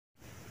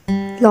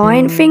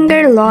Lion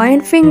finger,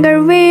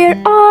 where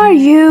are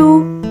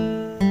you?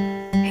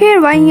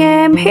 Here I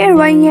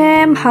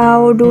am,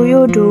 how do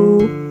you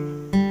do?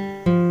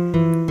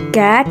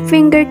 Cat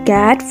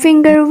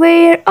finger,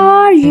 where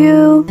are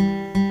you?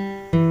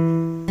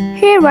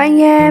 Here I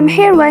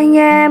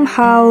am,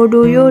 how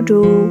do you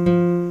do?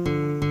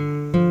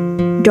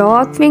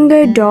 Dog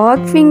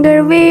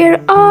finger,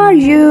 where are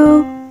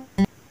you?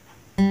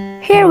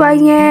 Here I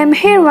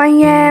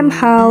am,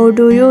 how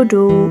do you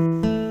do?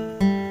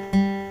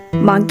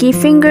 Monkey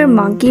finger,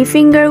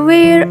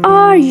 where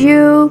are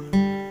you?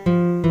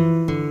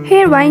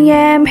 Here I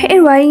am,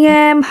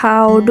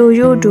 how do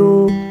you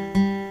do?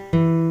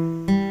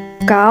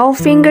 Cow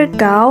finger,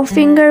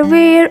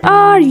 where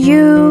are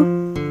you?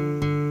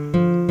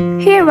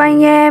 Here I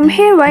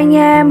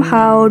am,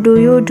 how do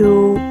you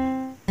do?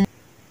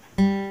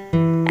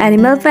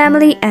 Animal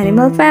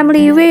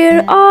family,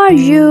 where are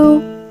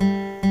you?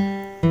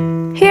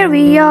 Here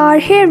we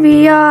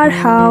are,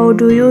 how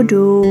do you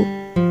do?